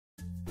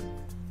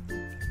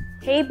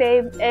Hey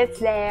babe, it's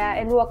Leia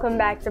and welcome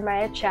back to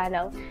my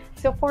channel.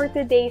 So for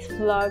today's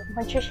vlog,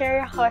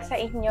 mag-share ako sa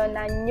inyo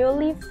na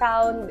newly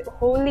found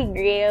Holy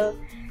Grail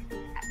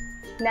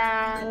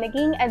na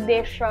naging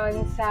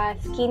addition sa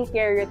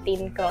skincare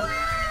routine ko.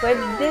 With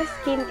this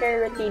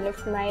skincare routine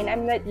of mine,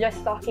 I'm not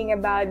just talking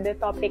about the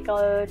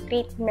topical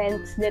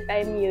treatments that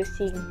I'm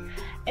using.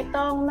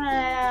 Itong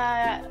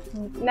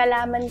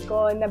nalaman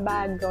ko na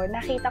bago,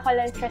 nakita ko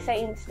lang siya sa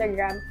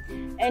Instagram,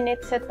 and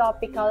it's a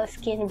topical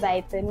skin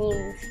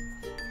vitamins.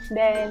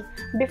 Then,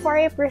 before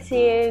I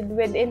proceed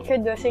with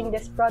introducing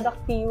this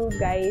product to you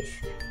guys,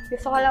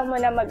 gusto ko lang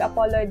muna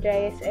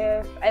mag-apologize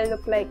if I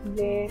look like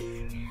this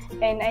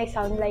and I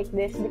sound like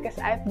this because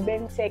I've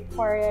been sick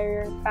for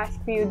the past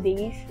few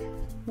days,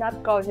 not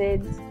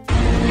COVID.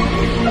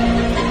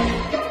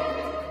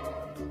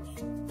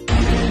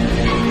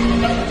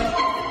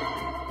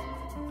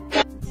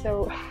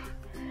 So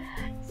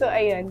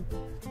ayun.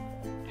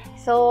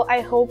 So,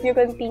 I hope you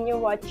continue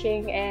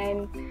watching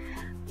and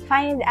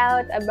find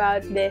out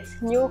about this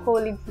new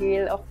Holy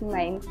Grail of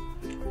mine.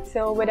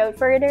 So, without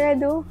further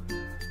ado,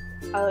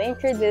 I'll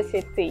introduce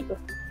it to you.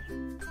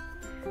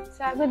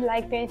 So, I would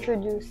like to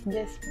introduce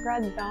this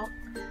product,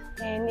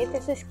 and it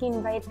is a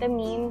skin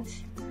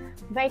vitamins,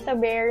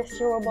 VitaBears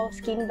chewable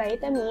skin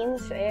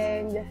vitamins,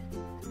 and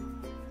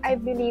I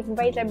believe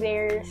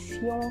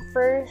VitaBears yung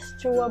first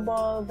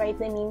chewable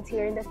vitamins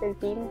here in the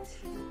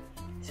Philippines.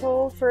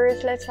 So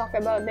first, let's talk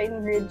about the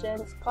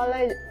ingredients.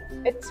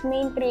 Its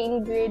main three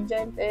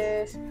ingredients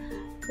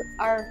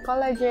are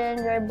collagen,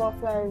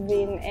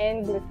 riboflavin,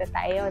 and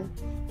glutathione.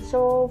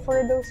 So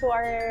for those who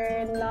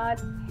are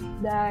not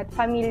that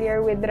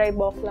familiar with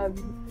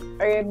riboflavin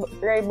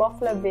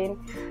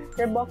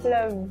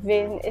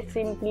is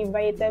simply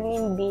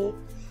vitamin D,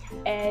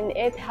 and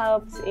it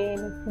helps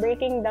in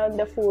breaking down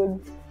the food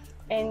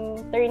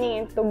and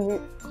turning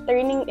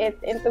it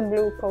into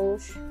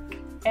glucose,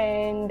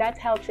 and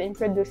that helps in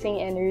producing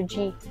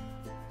energy.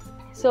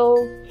 So,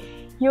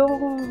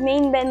 yung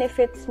main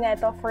benefits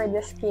neto for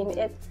the skin,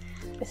 it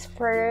is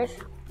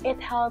first, it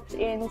helps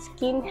in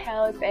skin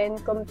health and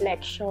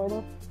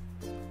complexion.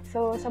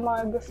 So, sa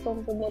mga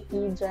gustong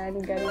pumuti dyan,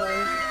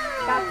 ganun.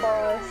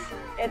 Tapos,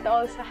 it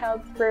also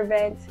helps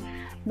prevent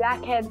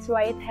blackheads,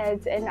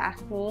 whiteheads, and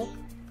acne.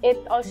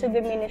 It also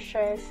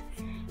diminishes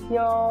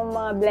yung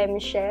mga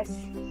blemishes.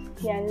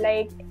 Yan,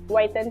 like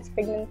whitens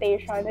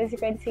pigmentation. As you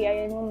can see,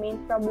 ayan yung main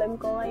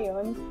problem ko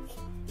ngayon.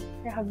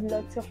 I have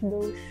lots of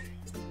those.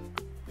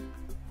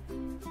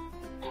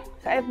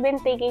 So, I've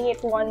been taking it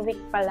 1 week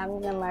pa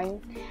lang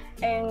naman.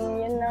 And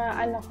yun na,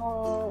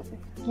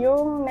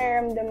 yung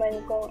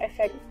naramdaman kong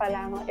effect pa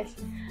lang is,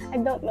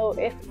 I don't know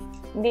if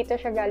dito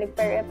siya galing,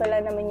 pero ito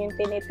lang naman yung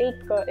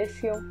tinitake ko is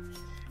yung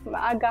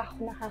maaga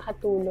ako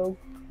nakakatulog.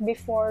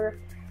 Before,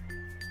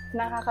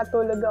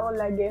 nakakatulog ako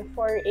lagi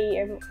 4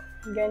 a.m.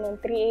 Ganun,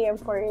 3 a.m.,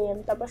 4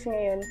 a.m. Tapos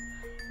ngayon,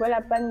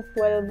 wala pang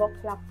 12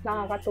 o'clock,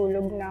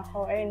 nakakatulog na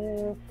ako.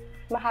 And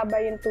mahaba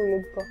yung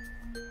tulog ko.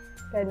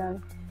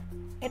 Ganun.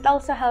 It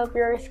also helps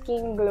your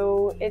skin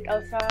glow. It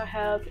also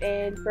helps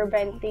in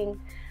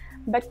preventing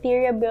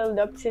bacteria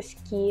build-up sa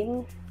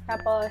skin.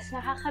 Tapos,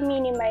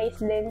 nakaka-minimize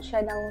din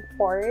siya ng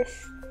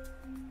pores.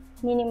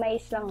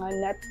 Minimize lang,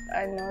 not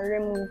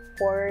remove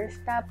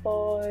pores.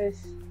 Tapos,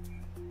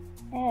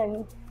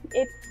 and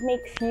it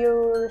makes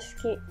your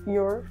skin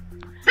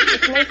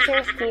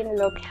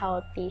look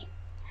healthy.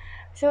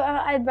 So,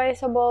 ang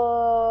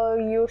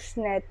advisable use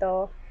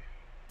neto,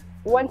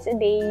 once a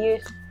day,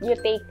 you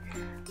take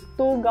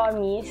 2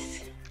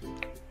 gummies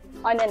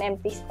on an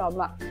empty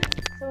stomach.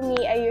 So,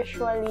 me, I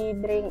usually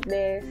drink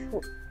this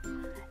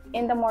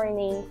in the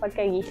morning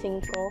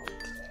pagkagising ko.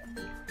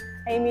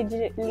 I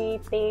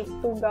immediately take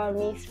 2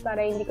 gummies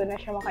para hindi ko na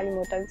siya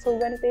makalimutan. So,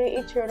 ganito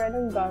yung itsura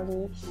ng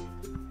gummies.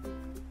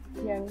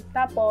 Yan.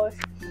 Tapos,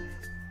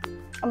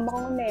 ang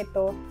bango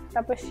nito.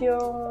 Tapos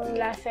yung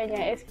lasa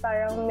niya is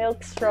parang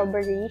milk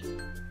strawberry.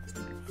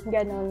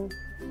 Ganon.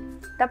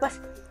 Tapos,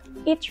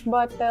 each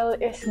bottle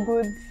is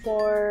good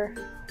for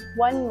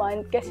 1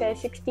 month kasi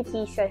 60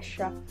 pieces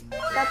siya.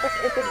 Tapos,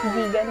 it is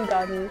vegan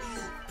gummies.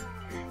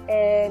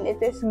 And it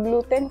is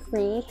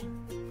gluten-free,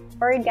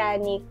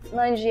 organic,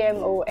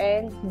 non-GMO,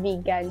 and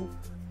vegan.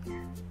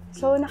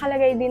 So,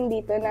 nakalagay din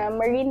dito na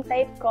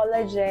marine-type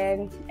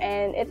collagen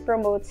and it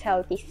promotes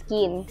healthy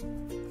skin.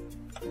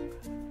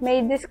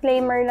 May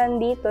disclaimer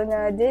lang dito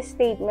na this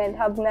statement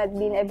have not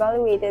been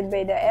evaluated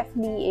by the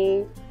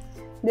FDA.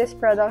 This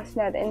product is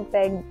not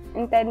intended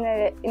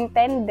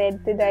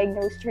to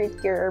diagnose, treat,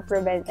 cure, or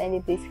prevent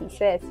any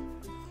diseases.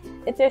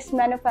 It is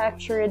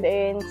manufactured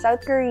in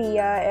South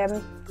Korea and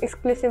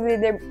exclusively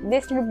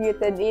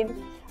distributed in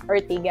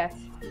Ortigas.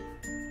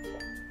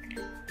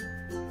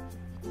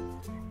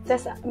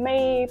 Tapos,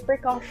 may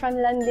precaution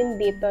lang din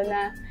dito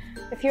na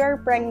if you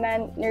are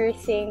pregnant,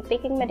 nursing,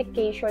 taking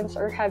medications,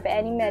 or have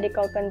any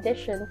medical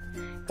condition,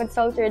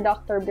 consult your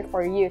doctor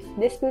before use.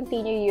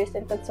 Discontinue use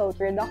and consult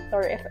your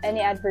doctor if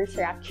any adverse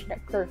reaction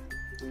occurs.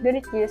 Do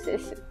not use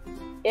if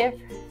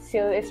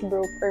seal is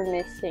broke or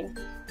missing.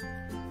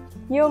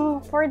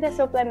 Yung for the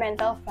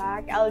supplemental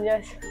fact, I'll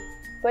just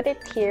put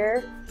it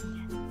here.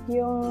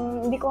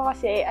 Yung, hindi ko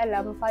kasi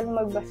alam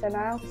paano magbasa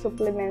ng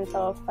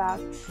supplemental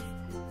facts.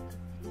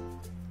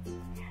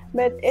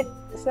 But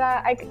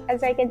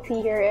as I can see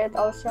here, it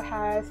also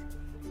has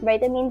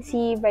vitamin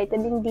C,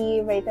 vitamin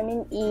D,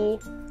 vitamin E,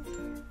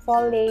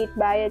 folate,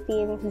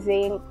 biotin,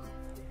 zinc,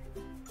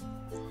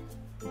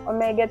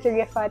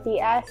 omega-3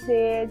 fatty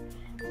acid,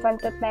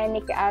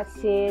 pantothenic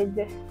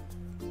acid,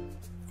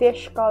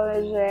 fish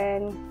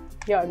collagen,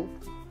 yon.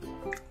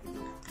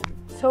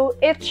 So,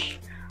 each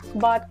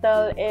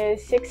bottle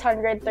is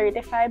 635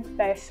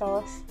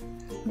 pesos.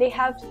 They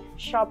have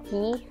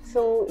Shopee.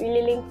 So,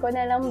 ililink ko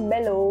na lang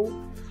below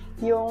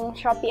yung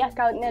Shopee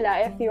account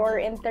nila if you're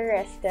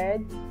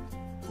interested.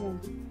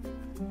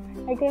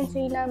 I can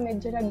say na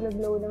medyo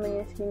naglo-glow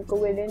naman yung skin ko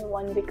within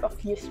 1 week of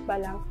use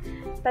pa lang.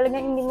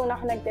 Talagang hindi muna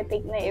ako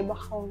nagtitake na iba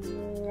kong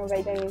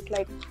vitamins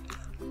like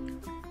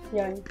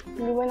yan.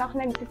 Hindi muna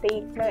ako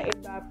nagtitake na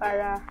iba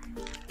para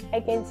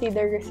I can see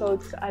the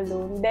results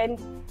alone. Then,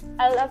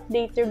 I'll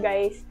update you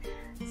guys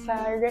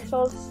sa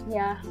results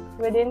niya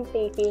within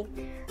taking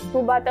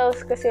 2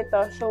 bottles kasi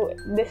to. So,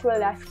 this will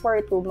last for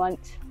 2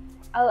 months.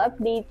 I'll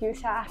update you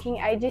sa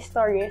aking IG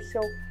stories.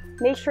 So,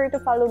 make sure to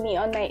follow me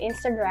on my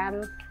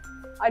Instagram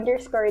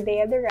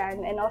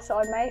 _dheaduran and also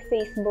on my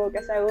Facebook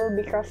as I will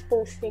be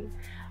cross-posting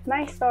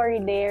my story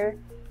there.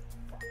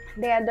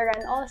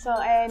 Dheaduran also.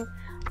 And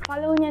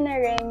follow niya na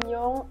rin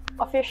yung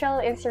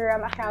official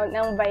Instagram account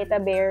ng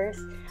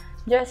VitaBears.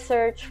 Just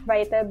search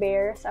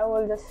VitaBears. I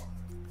will just,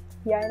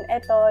 yan,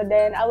 eto.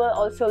 Then, I will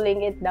also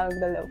link it down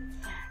below.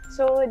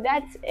 So,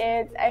 that's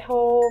it. I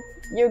hope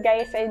you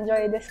guys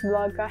enjoy this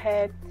vlog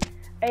kahit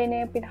ayun na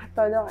yung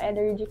pinakatodong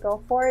energy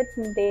ko for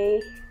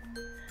today.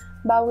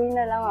 Bawi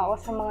na lang ako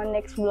sa mga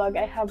next vlog.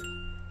 I have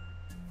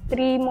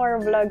 3 more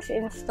vlogs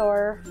in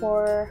store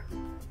for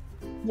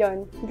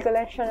yon. Hindi ko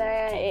lang siya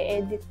na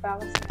i-edit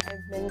pa kasi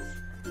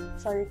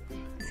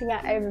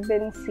I've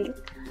been sick.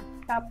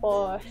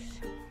 Tapos,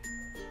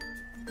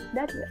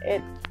 that's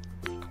it.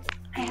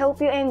 I hope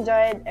you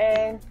enjoyed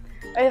and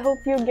I hope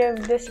you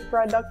give this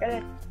product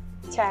a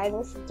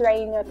chance.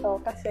 Try nyo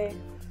to kasi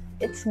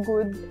it's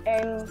good.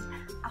 And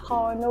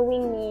ako,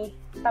 knowing me,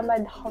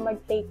 tamad ako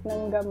mag-take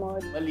ng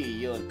gamot. Mali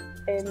yun.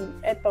 And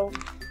eto,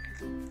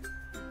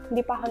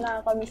 hindi pa ako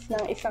nakakamiss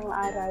ng isang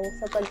araw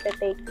sa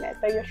pagte-take na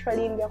ito.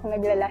 Usually, hindi ako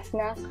naglalas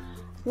na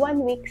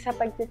 1 week sa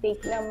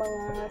pagte-take ng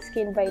mga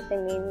skin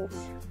vitamins.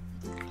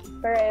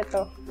 Pero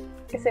ito,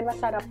 kasi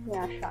masarap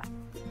nga siya.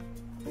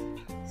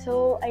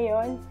 So,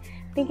 ayun.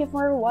 Thank you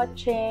for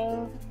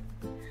watching.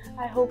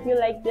 I hope you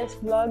like this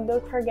vlog.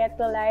 Don't forget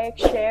to like,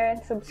 share,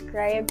 and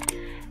subscribe.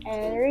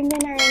 And ring the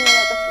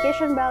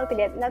notification bell to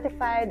get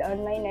notified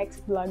on my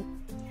next vlog.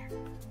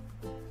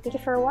 Thank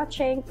you for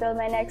watching. Till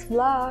my next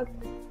vlog.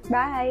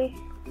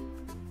 Bye!